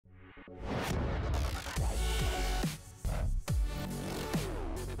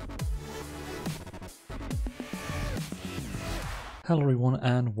Hello everyone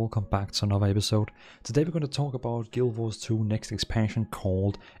and welcome back to another episode. Today we're going to talk about Guild Wars 2 next expansion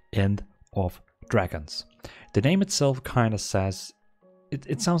called End of Dragons. The name itself kind of says,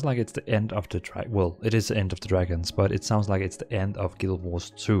 it sounds like it's the end of the well, it is the end of the dragons, but it sounds like it's the end of Guild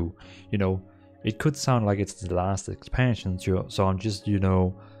Wars 2. You know, it could sound like it's the last expansion, so I'm just,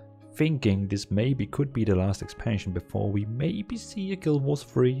 thinking this maybe could be the last expansion before we maybe see a Guild Wars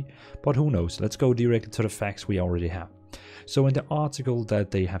 3, but who knows. Let's go directly to the facts we already have. So in the article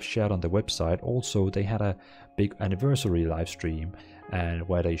that they have shared on the website, also they had a big anniversary live stream and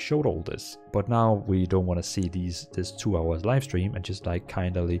where they showed all this. But now we don't want to see this 2 hours live stream and just like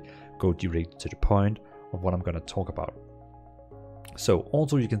kindly go direct to the point of what I'm going to talk about. So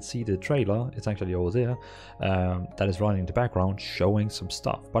also you can see the trailer, it's actually over there, that is running in the background showing some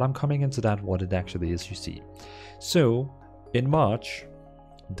stuff. But I'm coming into that, what it actually is you see. So in March,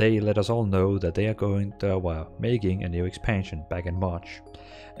 they let us all know that they were making a new expansion back in March.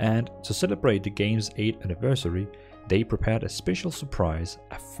 And to celebrate the game's 8th anniversary, they prepared a special surprise,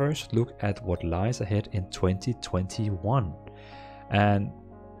 a first look at what lies ahead in 2021. And,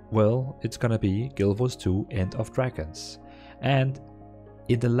 well, it's gonna be Guild Wars 2 End of Dragons. And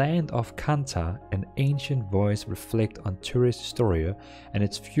in the land of Cantha, an ancient voice reflects on Turia's story and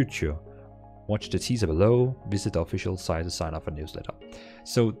its future. Watch the teaser below, visit the official site to sign up for newsletter.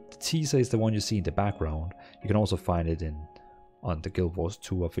 So the teaser is the one you see in the background. You can also find it on the Guild Wars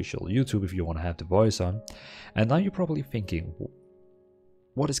 2 official YouTube if you want to have the voice on. And now you're probably thinking,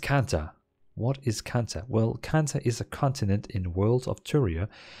 what is Cantha? What is Cantha? Well, Cantha is a continent in Worlds of Turia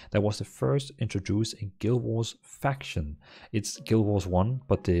that was the first introduced in Guild Wars Faction. It's Guild Wars 1,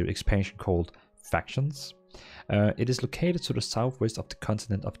 but the expansion called Factions. It is located to the southwest of the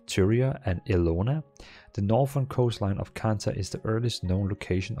continent of Turia and Elona. The northern coastline of Cantha is the earliest known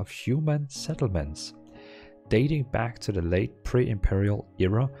location of human settlements, dating back to the late pre-imperial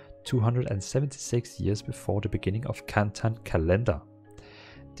era, 276 years before the beginning of Canthan calendar.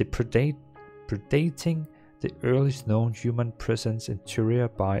 Predating the earliest known human presence in Turia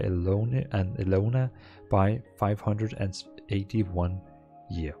by Elona by 581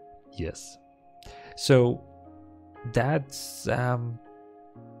 years. So that's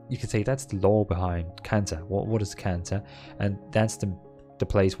you can say that's the lore behind Cantha. What is Cantha? And that's the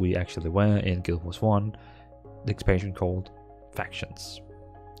place we actually were in Guild Wars 1, the expansion called Factions.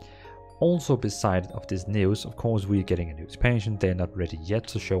 Also, beside of this news, of course, we're getting a new expansion. They're not ready yet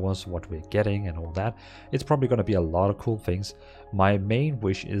to show us what we're getting and all that. It's probably going to be a lot of cool things. My main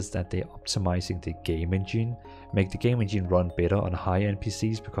wish is that they're optimizing the game engine, make the game engine run better on high-end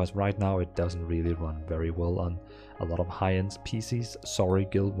PCs, because right now it doesn't really run very well on a lot of high-end PCs. Sorry,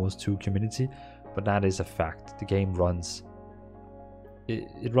 Guild Wars 2 community, but that is a fact. The game runs,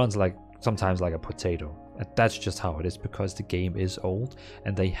 it runs like sometimes like a potato. And that's just how it is, because the game is old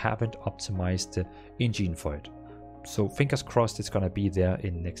and they haven't optimized the engine for it. So fingers crossed it's gonna be there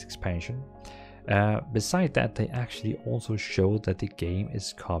in next expansion. Beside that, they actually also showed that the game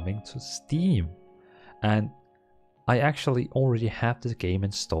is coming to Steam. And I actually already have the game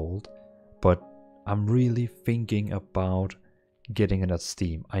installed, but I'm really thinking about getting it at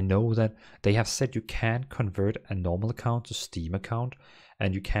Steam. I know that they have said you can convert a normal account to Steam account,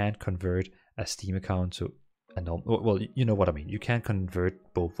 and you can convert a Steam account to a normal, well, you know what I mean. You can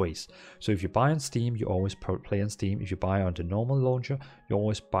convert both ways. So if you buy on Steam, you always play on Steam. If you buy on the normal launcher, you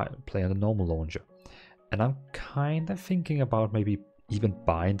always play on the normal launcher. And I'm kind of thinking about maybe even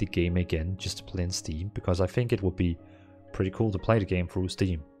buying the game again just to play on Steam, because I think it would be pretty cool to play the game through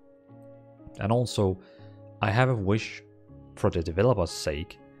Steam. And also, I have a wish for the developers'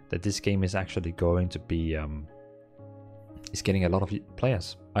 sake that this game is actually going to be is getting a lot of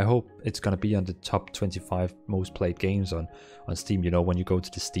players. I hope it's going to be on the top 25 most played games on Steam. You know, when you go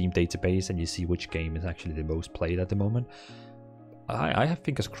to the Steam database and you see which game is actually the most played at the moment. I have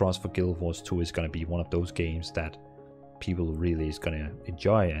fingers crossed for Guild Wars 2 is going to be one of those games that people really is going to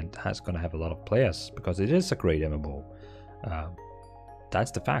enjoy and has going to have a lot of players, because it is a great MMO.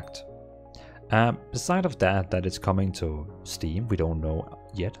 That's the fact. Beside of that it's coming to Steam, we don't know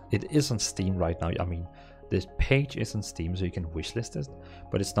yet. It is on Steam right now. I mean, this page is on Steam, so you can wishlist it,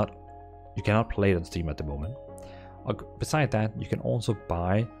 but it's not. You cannot play it on Steam at the moment. Beside that, you can also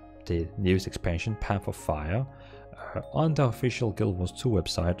buy the newest expansion, Path of Fire, on the official Guild Wars 2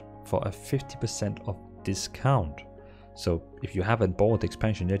 website for a 50% of discount. So if you haven't bought the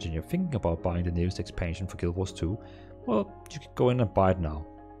expansion yet and you're thinking about buying the newest expansion for Guild Wars 2, well, you can go in and buy it now.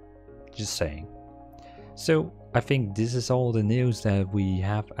 Just saying. So I think this is all the news that we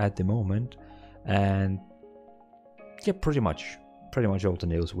have at the moment, and yeah, pretty much all the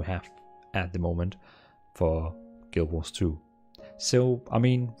news we have at the moment for Guild Wars 2. So, I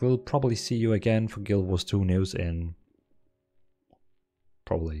mean, we'll probably see you again for Guild Wars 2 news in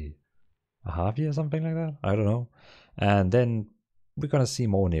probably a half year, something like that. I don't know. And then we're gonna see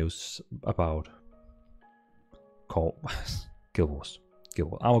more news about Guild Wars. Guild Wars.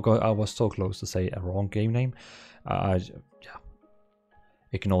 I was so close to say a wrong game name. Yeah,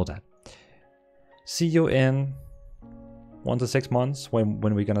 ignore that. See you in 1 to 6 months when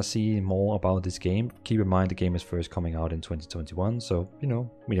we're gonna see more about this game. Keep in mind the game is first coming out in 2021, so you know,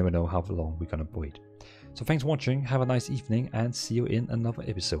 we never know how long we're gonna wait. So thanks for watching, have a nice evening, and see you in another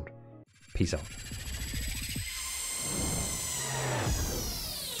episode. Peace out.